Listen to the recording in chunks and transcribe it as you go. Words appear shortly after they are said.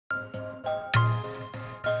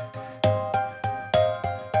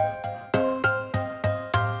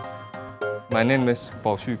My name is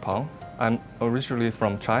Baoxu Pang. I'm originally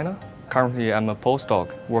from China. Currently, I'm a postdoc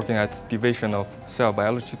working at Division of Cell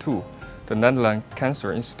Biology 2, the Netherlands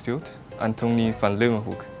Cancer Institute, Antoni van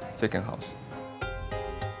Leeuwenhoek ziekenhuis.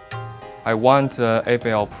 I won the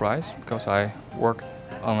AVL prize because I worked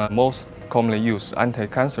on a most commonly used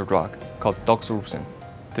anti-cancer drug called Doxorubicin.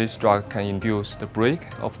 This drug can induce the break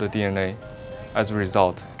of the DNA, as a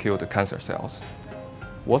result, kill the cancer cells.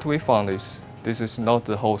 What we found is this is not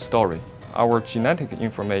the whole story. Our genetic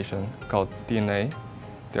information, called DNA,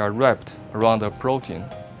 they are wrapped around a protein.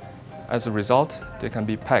 As a result, they can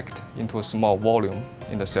be packed into a small volume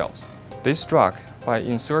in the cells. This drug, by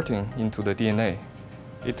inserting into the DNA,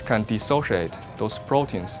 it can dissociate those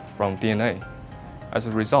proteins from DNA. As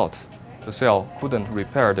a result, the cell couldn't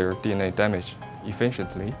repair their DNA damage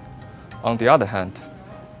efficiently. On the other hand,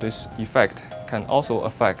 this effect can also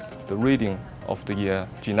affect the reading of the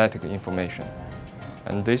genetic information.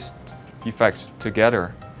 And these effects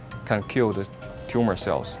together can kill the tumor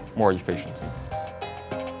cells more efficiently.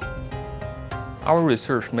 Our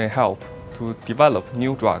research may help to develop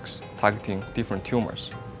new drugs targeting different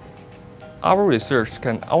tumors. Our research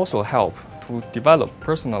can also help to develop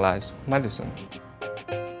personalized medicine.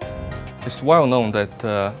 It's well known that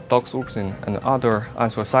doxorubicin and other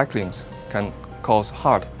anthracyclines can cause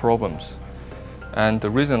heart problems, and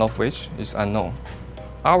the reason of which is unknown.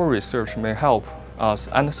 Our research may help us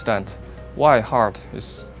understand why heart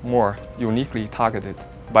is more uniquely targeted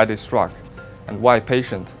by this drug and why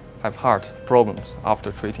patients have heart problems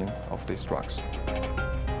after treating of these drugs.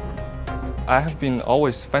 I have been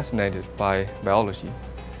always fascinated by biology,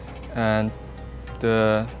 and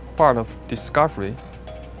the part of discovery,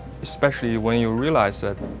 especially when you realize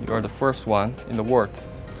that you are the first one in the world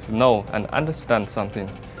to know and understand something,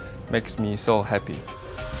 makes me so happy.